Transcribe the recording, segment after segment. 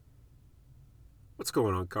What's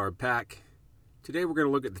going on, Card Pack? Today we're going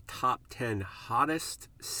to look at the top 10 hottest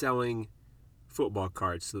selling football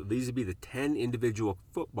cards. So these would be the 10 individual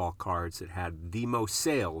football cards that had the most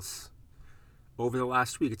sales over the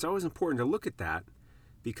last week. It's always important to look at that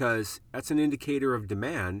because that's an indicator of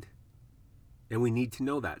demand, and we need to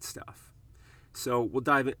know that stuff. So we'll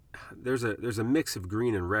dive in. There's a mix of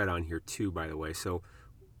green and red on here too, by the way. So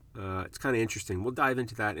it's kind of interesting. We'll dive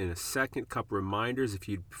into that in a second. Couple reminders: if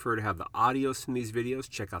you'd prefer to have the audios from these videos,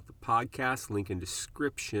 check out the podcast. Link in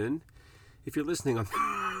description. If you're listening on,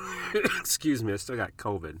 excuse me, I still got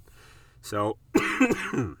COVID. So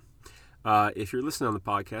if you're listening on the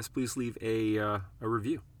podcast, please leave a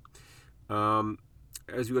review.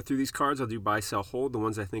 As we go through these cards, I'll do buy, sell, hold. The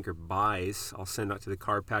ones I think are buys, I'll send out to the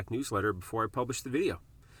Card Pack newsletter before I publish the video.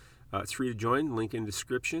 It's free to join, link in the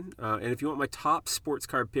description. And if you want my top sports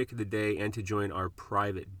card pick of the day and to join our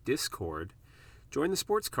private Discord, join the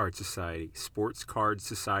Sports Card Society,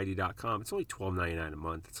 sportscardsociety.com. It's only $12.99 a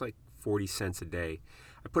month. It's like 40 cents a day.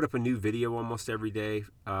 I put up a new video almost every day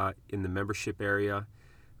in the membership area.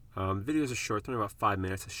 Videos are short, they're only about 5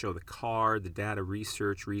 minutes. I show the card, the data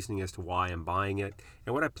research, reasoning as to why I'm buying it,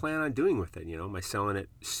 and what I plan on doing with it. You know, am I selling it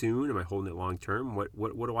soon? Am I holding it long term? What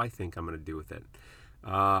do I think I'm going to do with it?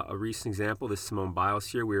 A recent example, this Simone Biles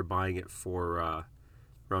here, we were buying it for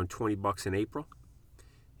around $20 in April.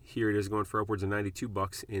 Here it is going for upwards of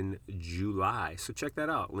 $92 in July. So check that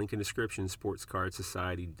out. Link in description,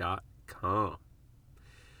 sportscardsociety.com.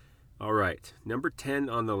 All right, number 10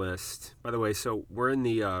 on the list. By the way, so we're in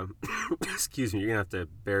the, excuse me, you're going to have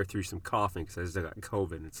to bear through some coughing because I just got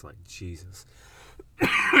COVID and it's like, Jesus.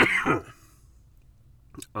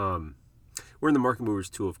 We're in the Market Movers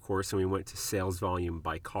tool, of course, and we went to sales volume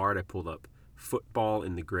by card. I pulled up football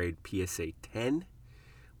in the grade PSA 10.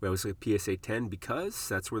 We always look at PSA 10 because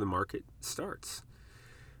that's where the market starts.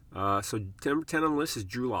 So number 10 on the list is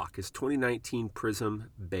Drew Lock, his 2019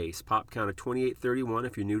 Prism base. Pop count of 2831.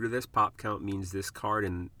 If you're new to this, pop count means this card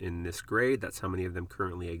in this grade. That's how many of them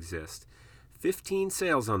currently exist. 15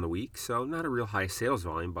 sales on the week, so not a real high sales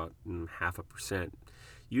volume, about 0.5%.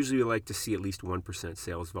 Usually we like to see at least 1%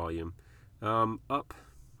 sales volume. Up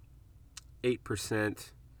 8%.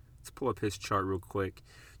 Let's pull up his chart real quick.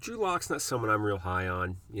 Drew Lock's not someone I'm real high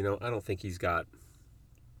on. You know, I don't think he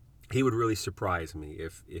would really surprise me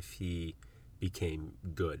if he became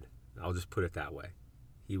good. I'll just put it that way.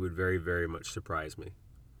 He would very, very much surprise me.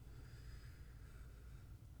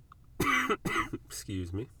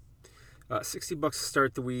 Excuse me. $60 to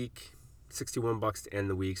start the week, $61 to end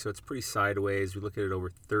the week, so it's pretty sideways. We look at it over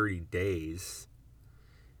 30 days.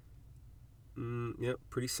 Yep,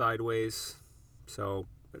 pretty sideways. So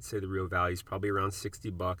let's say the real value is probably around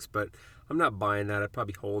 $60, but I'm not buying that. I'd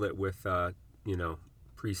probably hold it with,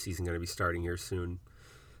 preseason going to be starting here soon.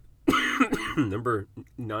 Number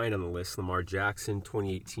 9 on the list, Lamar Jackson,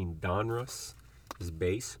 2018 Donruss, his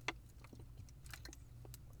base.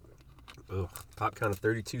 Pop count of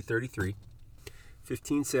 3233.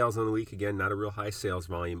 15 sales on the week. Again, not a real high sales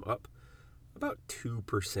volume. Up about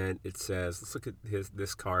 2%, it says. Let's look at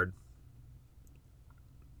this card.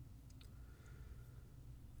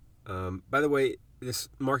 By the way, this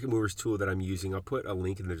Market Movers tool that I'm using, I'll put a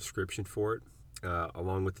link in the description for it,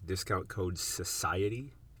 along with the discount code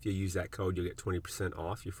SOCIETY. If you use that code, you'll get 20%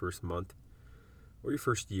 off your first month or your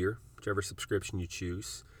first year, whichever subscription you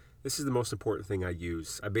choose. This is the most important thing I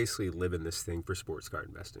use. I basically live in this thing for sports card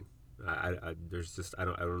investing. I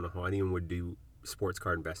don't know how anyone would do sports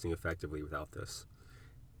card investing effectively without this.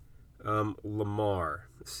 Lamar,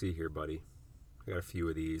 let's see here, buddy. I got a few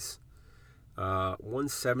of these.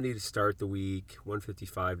 170 to start the week,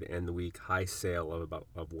 155 to end the week, high sale of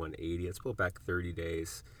 180. Let's pull it back 30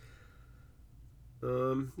 days.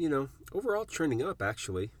 Overall trending up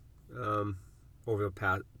actually. Over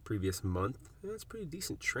the previous month. That's a pretty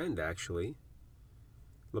decent trend actually.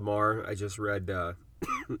 Lamar, I just read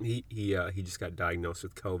he just got diagnosed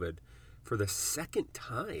with COVID for the second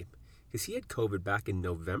time because he had COVID back in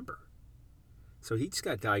November. So he just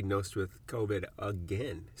got diagnosed with COVID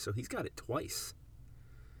again. So he's got it twice.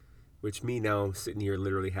 Which me now sitting here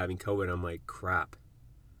literally having COVID, I'm like, crap.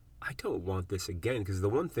 I don't want this again. Because the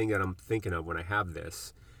one thing that I'm thinking of when I have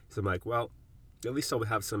this is I'm like, well, at least I'll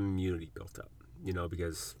have some immunity built up. You know,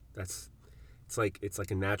 because it's like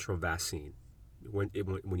a natural vaccine when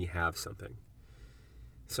you have something.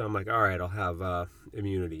 So I'm like, all right, I'll have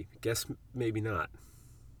immunity. Guess maybe not.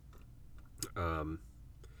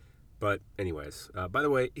 But anyways, by the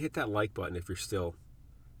way, hit that like button if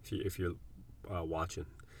you're watching.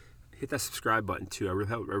 Hit that subscribe button too. I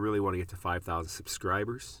really want to get to 5,000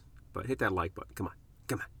 subscribers. But hit that like button. Come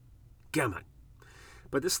on.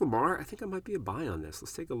 But this Lamar, I think I might be a buy on this.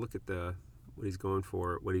 Let's take a look at what he's going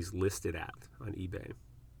for, what he's listed at on eBay.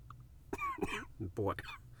 Boy,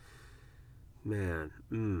 man,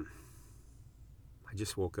 I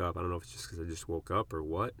just woke up. I don't know if it's just because I just woke up or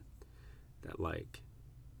what. That like,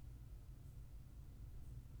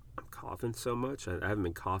 I'm coughing so much. I haven't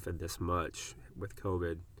been coughing this much with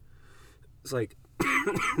COVID. It's like,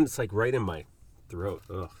 it's like right in my throat.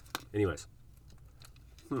 Ugh. Anyways.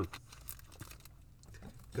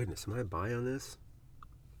 Goodness, am I a buy on this?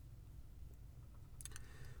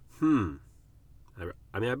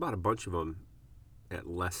 I mean, I bought a bunch of them at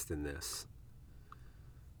less than this.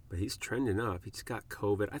 But he's trending up. He's got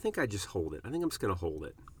COVID. I think I just hold it. I think I'm just going to hold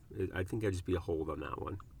it. I think I'd just be a hold on that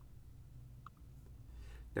one.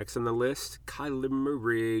 Next on the list, Kyler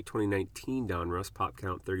Murray, 2019 Donruss, pop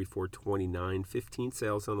count 3429, 15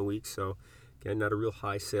 sales on the week. So, again, not a real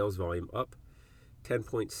high sales volume, up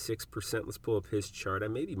 10.6%. Let's pull up his chart. I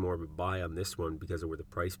may be more of a buy on this one because of where the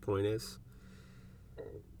price point is.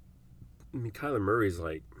 I mean, Kyler Murray's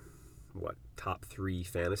like, what, top 3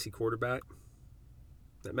 fantasy quarterback?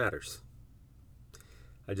 That matters.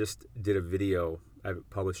 I just did a video. I haven't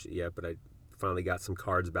published it yet, but I finally got some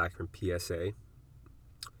cards back from PSA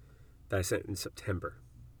that I sent in September.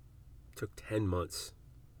 It took 10 months,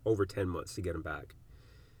 over 10 months to get them back.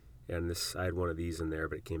 And I had one of these in there,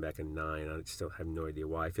 but it came back in 9. I still have no idea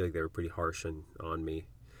why. I feel like they were pretty harsh on me.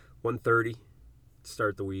 130 to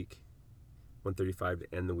start the week. 135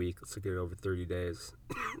 to end the week. Let's look at it over 30 days.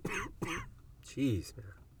 Jeez, man.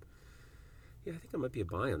 Yeah, I think I might be a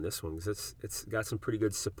buy on this one because it's got some pretty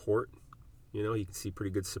good support. You know, you can see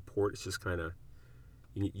pretty good support. It's just kind of,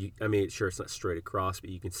 I mean, sure, it's not straight across,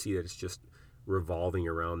 but you can see that it's just revolving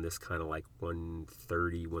around this kind of like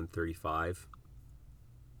 130, 135.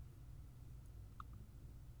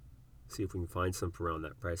 See if we can find something around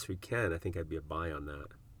that price. If we can, I think I'd be a buy on that.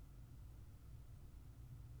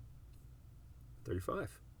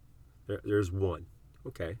 35. There's one.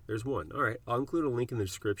 Okay, there's one. All right, I'll include a link in the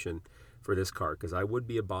description for this card because I would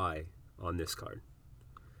be a buy on this card.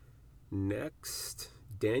 Next,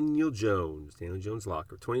 Daniel Jones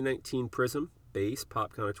Locker, 2019 Prism base,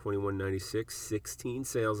 pop count of 2196, 16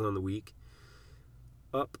 sales on the week,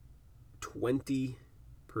 up 20%.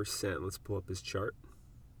 Let's pull up his chart.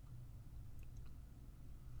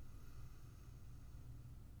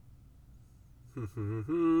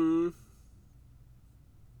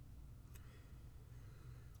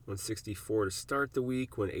 $164 to start the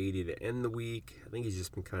week, $180 to end the week. I think he's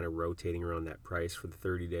just been kind of rotating around that price for the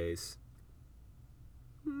 30 days.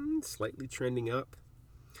 Slightly trending up.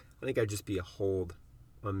 I think I'd just be a hold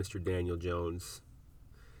on Mr. Daniel Jones.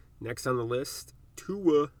 Next on the list,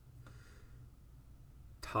 Tua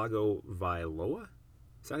Tagovailoa.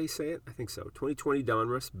 Is that how you say it? I think so. 2020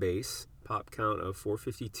 Donruss base, pop count of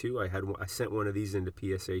 452. I sent one of these into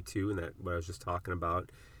PSA 2, and that what I was just talking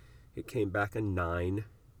about. It came back a 9.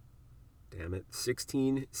 Damn it.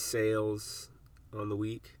 16 sales on the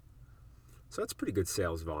week. So that's pretty good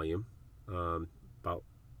sales volume. About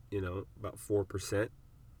 4%.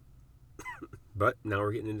 But now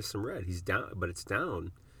we're getting into some red. He's down, but it's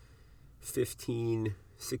down 15,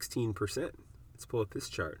 16%. Let's pull up this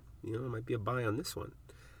chart. You know, it might be a buy on this one.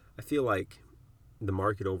 I feel like the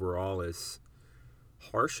market overall is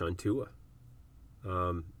harsh on Tua.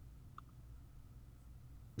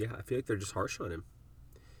 Yeah, I feel like they're just harsh on him.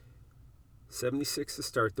 76 to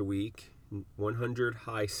start the week, 100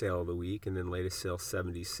 high sale of the week, and then latest sale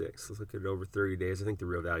 76. Let's look at it over 30 days. I think the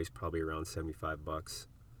real value is probably around $75.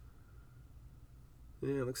 Yeah,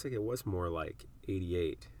 it looks like it was more like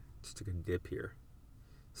 88. Just took a dip here.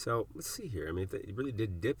 So let's see here. I mean, if it really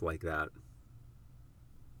did dip like that.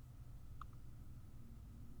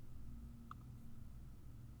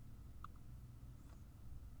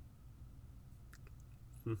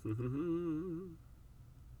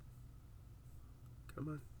 Come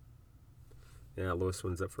on. Yeah, lowest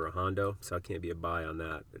one's up for a Hondo, so I can't be a buy on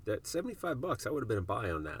that. At $75, I would have been a buy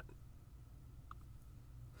on that.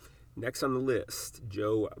 Next on the list,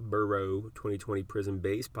 Joe Burrow, 2020 Prism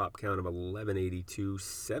base, pop count of 1182,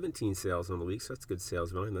 17 sales on the week, so that's good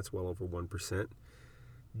sales volume. That's well over 1%.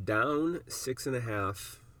 Down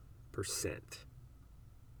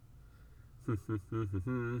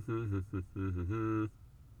 6.5%.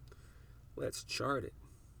 Let's chart it.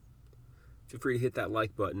 Feel free to hit that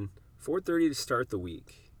like button. 430 to start the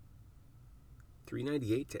week.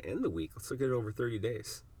 398 to end the week. Let's look at it over 30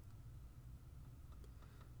 days.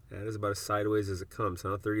 That is about as sideways as it comes.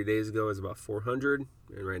 30 days ago it was about 400,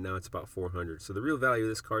 and right now it's about 400. So the real value of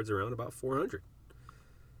this card's around about 400.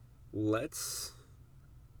 Let's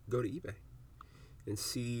go to eBay and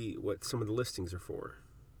see what some of the listings are for.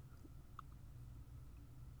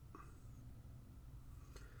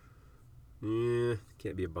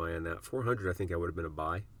 Can't be a buy on that. 400, I think I would have been a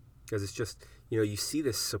buy because it's just, you see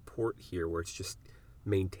this support here where it's just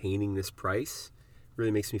maintaining this price.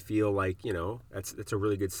 Really makes me feel like, that's a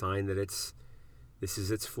really good sign that this is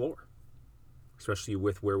its floor, especially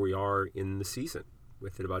with where we are in the season,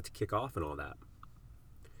 with it about to kick off and all that.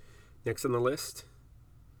 Next on the list,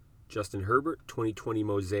 Justin Herbert, 2020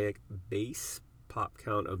 Mosaic Base, pop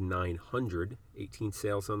count of 900, 18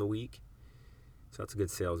 sales on the week. So that's a good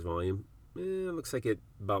sales volume. It looks like it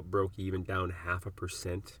about broke even, down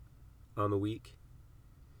 0.5% on the week.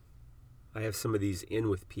 I have some of these in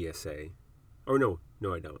with PSA. Oh, no,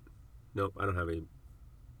 I don't. Nope, I don't have a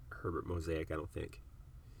Herbert Mosaic, I don't think.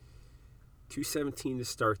 217 to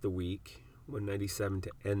start the week, 197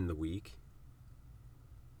 to end the week.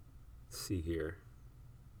 Let's see here.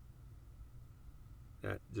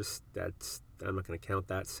 I'm not going to count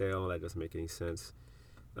that sale. That doesn't make any sense.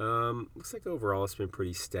 Looks like overall it's been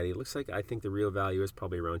pretty steady. It looks like I think the real value is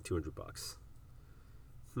probably around $200.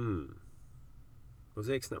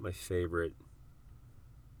 Mosaic's not my favorite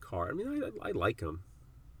car. I mean, I like them.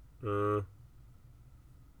 Let's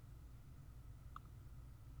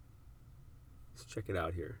check it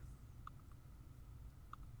out here.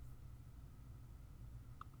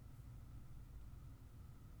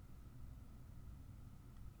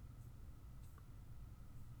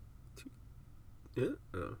 Yeah,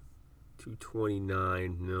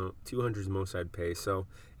 229. No, 200 is the most I'd pay. So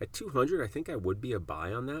at 200, I think I would be a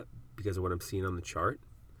buy on that because of what I'm seeing on the chart.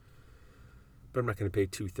 But I'm not going to pay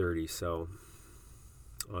 230. So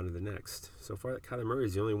on to the next. So far, that Kyler Murray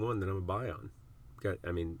is the only one that I'm a buy on.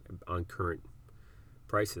 On current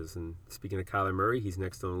prices. And speaking of Kyler Murray, he's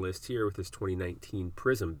next on the list here with his 2019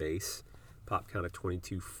 Prism Base, pop count of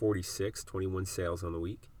 2246, 21 sales on the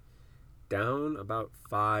week, down about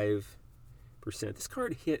 5%. This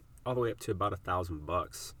card hit all the way up to about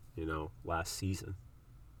 $1,000, last season.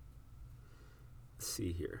 Let's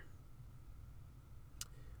see here.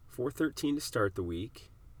 413 to start the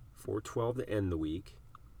week, 412 to end the week.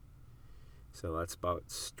 So that's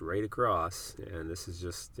about straight across, and this is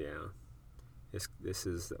just, this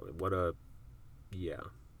is what a,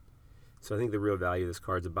 So I think the real value of this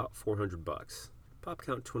card is about $400. Pop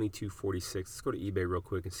count 2246. Let's go to eBay real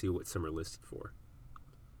quick and see what some are listed for.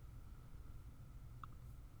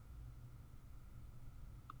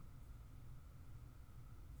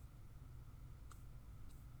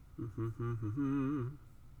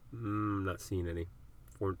 Not seeing any.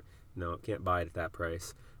 No, can't buy it at that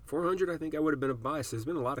price. 400, I think I would have been a buy. So there's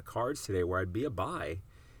been a lot of cards today where I'd be a buy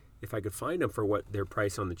if I could find them for what their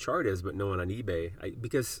price on the chart is, but no one on eBay.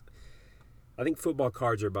 Because I think football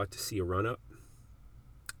cards are about to see a run up.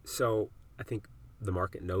 So I think the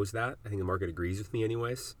market knows that. I think the market agrees with me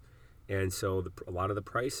anyways. And so a lot of the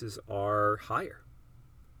prices are higher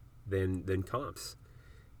than comps.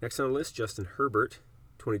 Next on the list, Justin Herbert,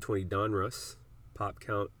 2020 Donruss, pop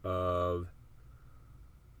count of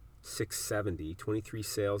 670, 23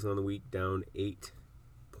 sales on the week, down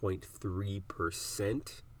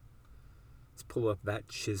 8.3%. Let's pull up that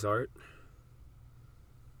Chizart.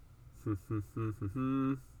 I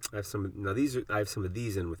have some of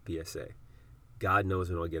these in with PSA. God knows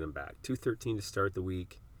when I'll get them back. 213 to start the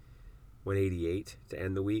week, 188 to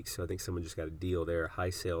end the week. So I think someone just got a deal there.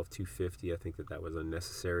 High sale of 250. I think that was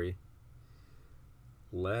unnecessary.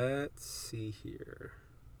 Let's see here.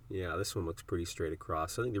 Yeah, this one looks pretty straight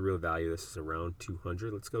across. I think the real value of this is around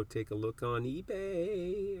 200. Let's go take a look on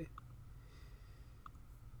eBay.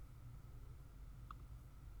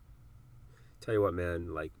 Tell you what,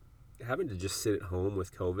 man, having to just sit at home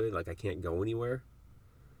with COVID, I can't go anywhere.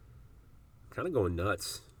 I'm kind of going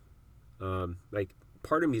nuts.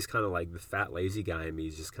 Part of me is kind of like the fat, lazy guy in me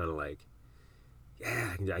is just kind of like,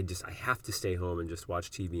 I have to stay home and just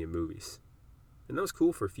watch TV and movies. And that was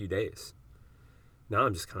cool for a few days. Now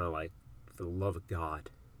I'm just kind of like, for the love of God,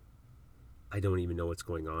 I don't even know what's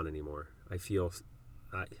going on anymore. I feel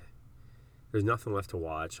there's nothing left to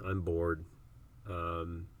watch. I'm bored. I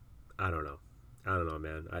don't know,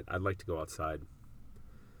 man. I'd like to go outside,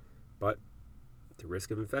 but at the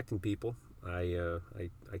risk of infecting people, I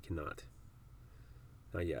cannot.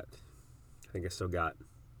 Not yet. I think I still got,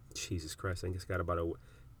 Jesus Christ, I think I got I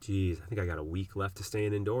think I got a week left to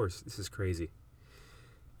staying indoors. This is crazy.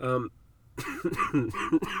 So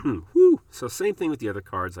same thing with the other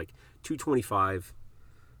cards, like 225.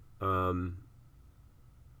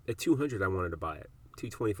 At 200, I wanted to buy it.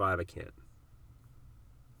 225, I can't.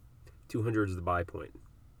 200 is the buy point.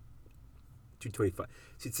 225.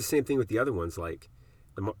 See, it's the same thing with the other ones.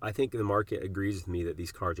 I think the market agrees with me that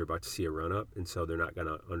these cards are about to see a run up, and so they're not going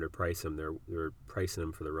to underprice them. They're pricing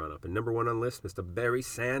them for the run up. And number one on the list, Mr. Barry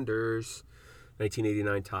Sanders,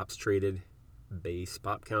 1989 tops traded base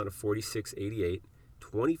pop count of 4688,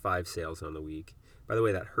 25 sales on the week. By the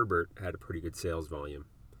way, that Herbert had a pretty good sales volume,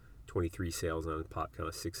 23 sales on a pop count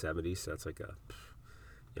of 670, so that's like a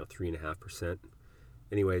 3.5%.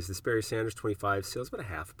 Anyways, this Barry Sanders 25 sales, about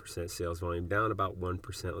 0.5% sales volume, down about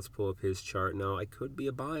 1%. Let's pull up his chart now. I could be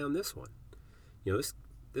a buy on this one.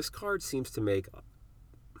 This card seems to make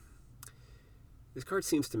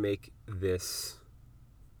this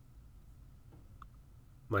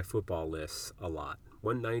my football lists a lot.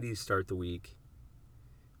 190 to start the week,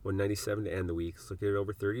 197 to end the week. Let's look at it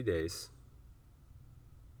over 30 days.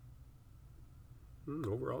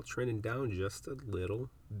 Overall trending down just a little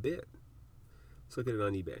bit. Let's look at it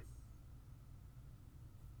on eBay.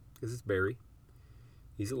 Because it's Barry.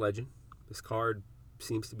 He's a legend. This card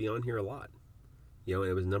seems to be on here a lot. And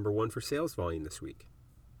it was number one for sales volume this week.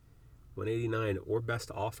 189 or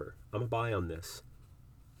best offer. I'm a buy on this.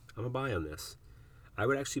 I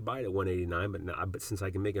would actually buy it at 189, but since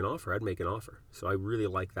I can make an offer, I'd make an offer. So I really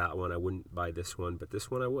like that one. I wouldn't buy this one, but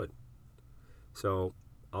this one I would. So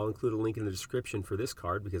I'll include a link in the description for this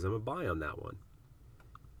card because I'm a buy on that one.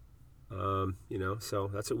 So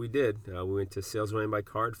that's what we did. We went to sales volume by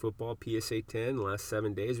card, football, PSA 10, the last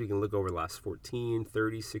 7 days. We can look over the last 14,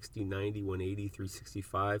 30, 60, 90, 180,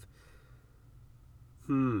 365.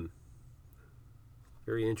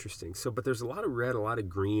 Very interesting. But there's a lot of red, a lot of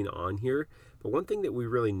green on here. But one thing that we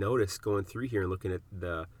really noticed going through here and looking at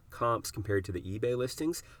the comps compared to the eBay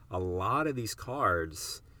listings, a lot of these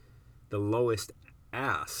cards, the lowest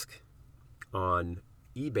ask on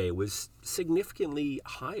eBay was significantly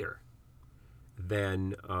higher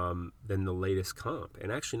than the latest comp,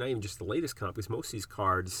 and actually not even just the latest comp, because most of these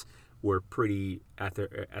cards were pretty at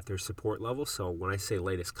their support level. So when I say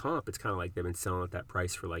latest comp, it's kind of like they've been selling at that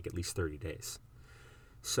price for like at least 30 days.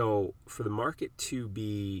 So for the market to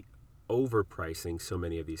be overpricing so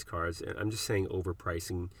many of these cards, and I'm just saying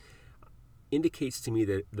overpricing, indicates to me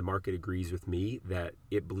that the market agrees with me that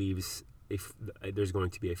it believes there's going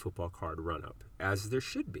to be a football card run up, as there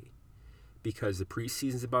should be, because the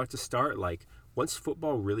preseason's about to start. Like, once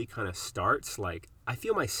football really kind of starts, like, I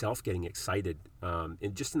feel myself getting excited.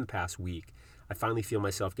 And just in the past week, I finally feel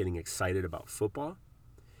myself getting excited about football.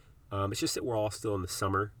 It's just that we're all still in the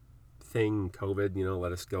summer thing. COVID,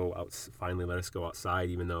 let us go outside,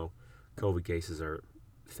 even though COVID cases are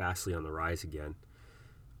fastly on the rise again.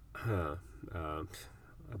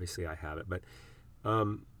 Obviously I have it, but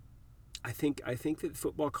I think that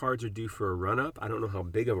football cards are due for a run up. I don't know how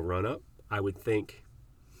big of a run up. I would think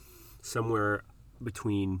somewhere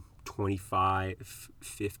between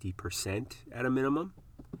 25-50% at a minimum.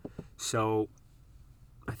 So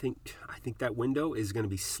I think that window is going to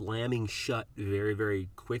be slamming shut very, very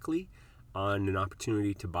quickly on an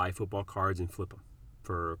opportunity to buy football cards and flip them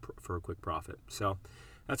for a quick profit. So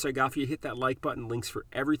that's what I got for you. Hit that like button. Links for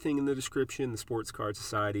everything in the description: the Sports Card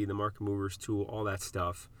Society, the Market Movers tool, all that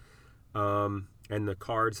stuff, and the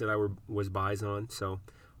cards that I was buys on. So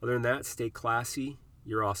other than that, stay classy.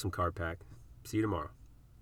 You're awesome, Card Pack. See you tomorrow.